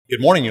Good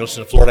morning. You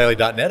listen to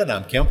FloorDaily.net, and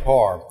I'm Kemp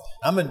Harr.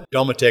 I'm in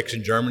Domotex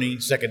in Germany,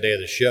 second day of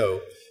the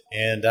show,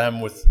 and I'm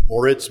with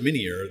Moritz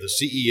Menier, the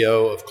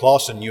CEO of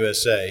Classen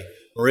USA.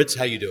 Moritz,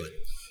 how you doing?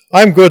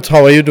 I'm good.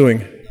 How are you doing?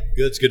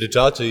 Good. It's good to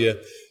talk to you.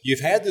 You've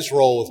had this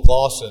role with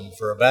Classen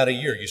for about a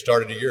year. You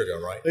started a year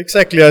ago, right?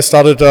 Exactly. I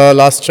started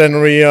last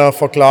January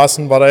for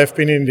Classen, but I've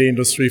been in the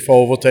industry for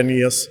over 10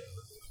 years.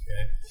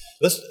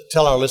 Let's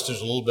tell our listeners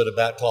a little bit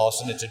about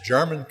Classen. It's a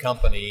German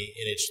company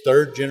in its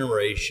third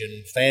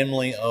generation,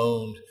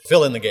 family-owned.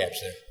 Fill in the gaps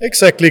there.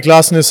 Exactly.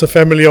 Classen is a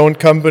family-owned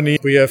company.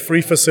 We have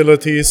 3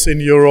 facilities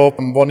in Europe.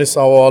 One is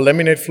our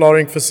laminate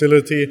flooring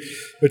facility,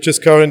 which is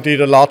currently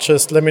the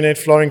largest laminate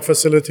flooring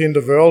facility in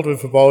the world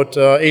with about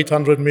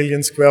 800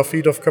 million square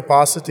feet of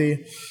capacity.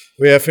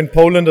 We have in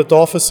Poland a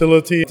door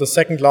facility, the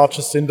second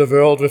largest in the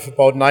world with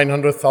about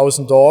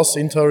 900,000 doors,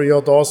 interior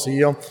doors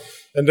here.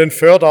 And then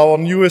third, our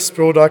newest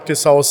product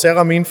is our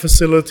Ceramin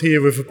facility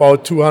with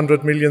about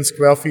 200 million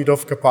square feet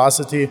of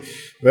capacity,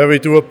 where we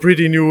do a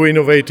pretty new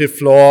innovative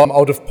floor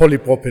out of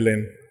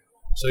polypropylene.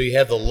 So you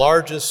have the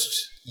largest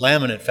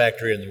laminate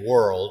factory in the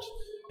world,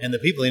 and the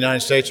people in the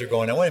United States are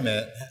going, now wait a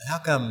minute, how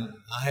come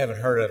I haven't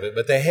heard of it?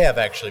 But they have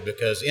actually,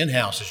 because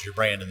In-House is your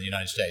brand in the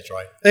United States,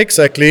 right?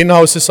 Exactly.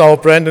 In-House is our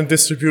brand and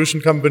distribution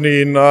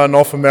company in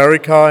North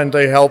America, and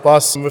they help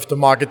us with the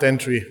market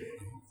entry.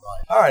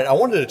 All right, I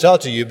wanted to talk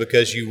to you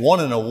because you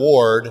won an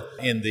award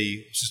in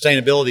the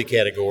sustainability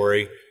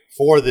category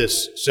for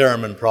this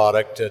Ceramin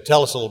product.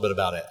 Tell us a little bit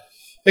about it.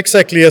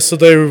 Exactly.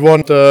 Yesterday we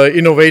won the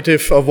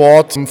Innovative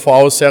Award for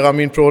our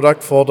Ceramin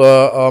product for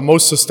the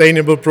most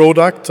sustainable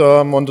product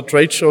on the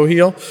trade show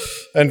here.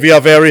 And we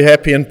are very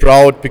happy and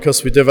proud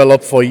because we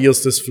developed for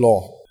years this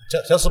floor.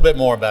 Tell us a bit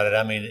more about it.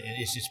 I mean,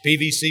 it's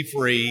PVC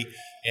free,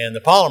 and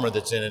the polymer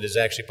that's in it is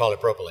actually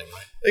polypropylene,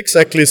 right?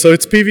 Exactly. So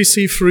it's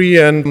PVC free,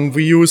 and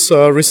we use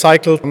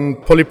recycled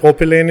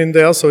polypropylene in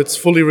there. So it's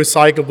fully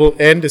recyclable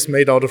and is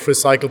made out of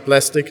recycled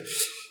plastic,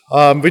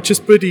 which is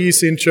pretty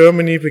easy in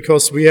Germany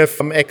because we have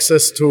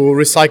access to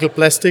recycled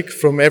plastic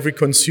from every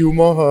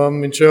consumer.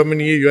 In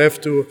Germany, you have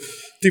to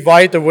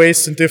divide the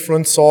waste in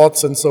different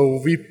sorts, and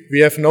so we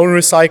have an own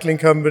recycling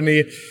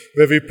company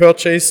where we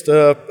purchase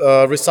the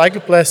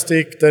recycled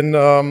plastic, then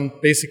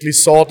basically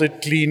sort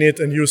it, clean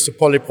it, and use the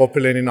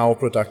polypropylene in our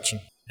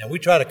production. Now, we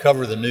try to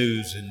cover the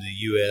news in the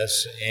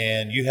U.S.,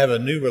 and you have a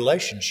new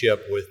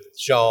relationship with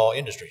Shaw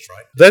Industries,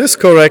 right? That is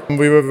correct.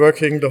 We were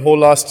working the whole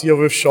last year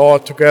with Shaw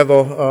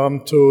together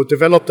to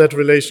develop that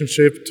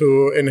relationship,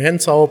 to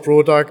enhance our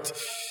product.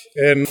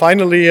 And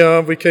finally,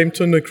 we came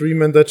to an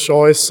agreement that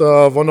Shaw is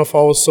one of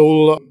our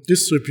sole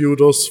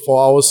distributors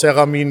for our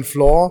Ceramin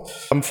floor,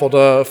 for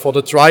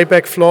the dry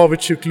bag floor,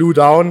 which you glue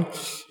down.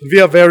 We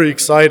are very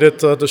excited.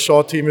 The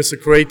Shaw team is a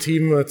great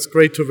team. It's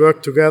great to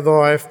work together.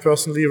 I have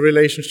personally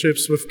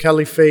relationships with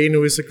Kelly Fain,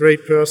 who is a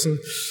great person.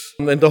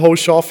 And the whole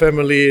Shaw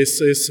family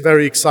is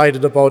very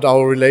excited about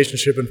our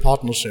relationship and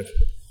partnership.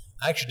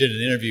 I actually did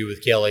an interview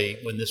with Kelly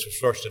when this was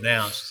first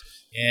announced,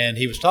 and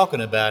he was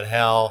talking about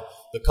how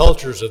the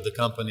cultures of the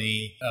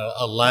company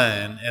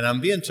align, and I'm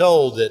being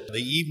told that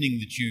the evening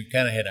that you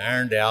kind of had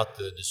ironed out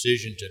the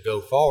decision to go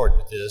forward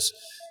with this,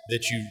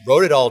 that you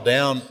wrote it all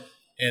down,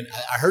 and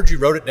I heard you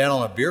wrote it down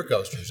on a beer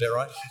coaster. Is that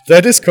right?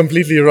 That is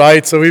completely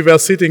right. So we were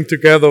sitting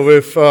together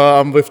with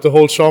the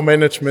whole Shaw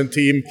management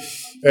team,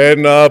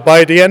 and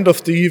by the end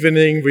of the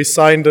evening, we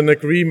signed an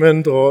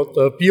agreement, or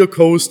the beer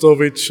coaster,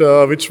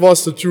 which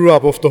was the true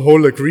up of the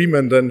whole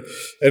agreement, and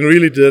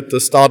really the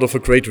start of a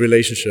great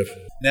relationship.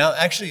 Now,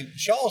 actually,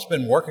 Shaw's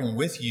been working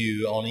with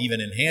you on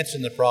even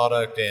enhancing the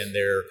product, and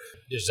they're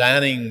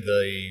designing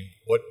the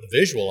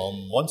visual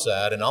on one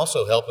side, and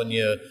also helping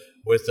you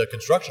with the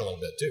construction a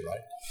little bit too, right?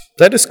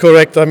 That is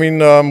correct. I mean,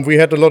 we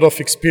had a lot of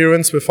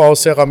experience with our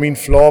Ceramin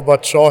floor,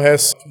 but Shaw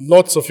has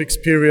lots of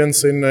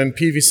experience in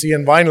PVC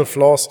and vinyl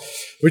floors,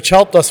 which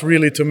helped us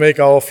really to make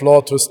our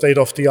floor to a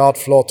state-of-the-art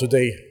floor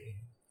today.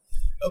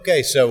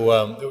 Okay, so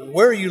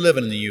where are you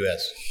living in the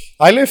U.S.?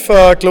 I live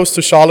close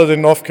to Charlotte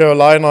in North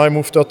Carolina. I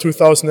moved there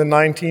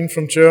 2019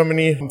 from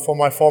Germany. For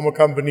my former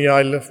company,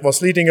 I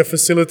was leading a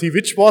facility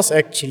which was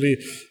actually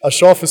a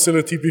Shaw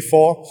facility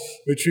before,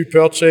 which we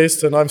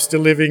purchased, and I'm still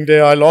living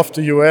there. I love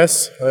the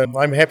U.S., and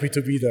I'm happy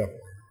to be there.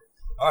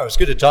 All right, it's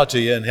good to talk to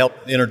you and help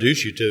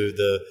introduce you to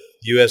the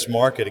U.S.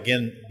 market.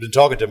 Again, been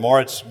talking to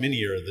Moritz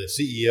Menier, the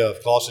CEO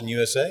of Classen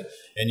USA,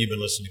 and you've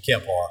been listening to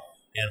Kemp Harr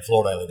and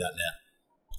FloorDaily.net.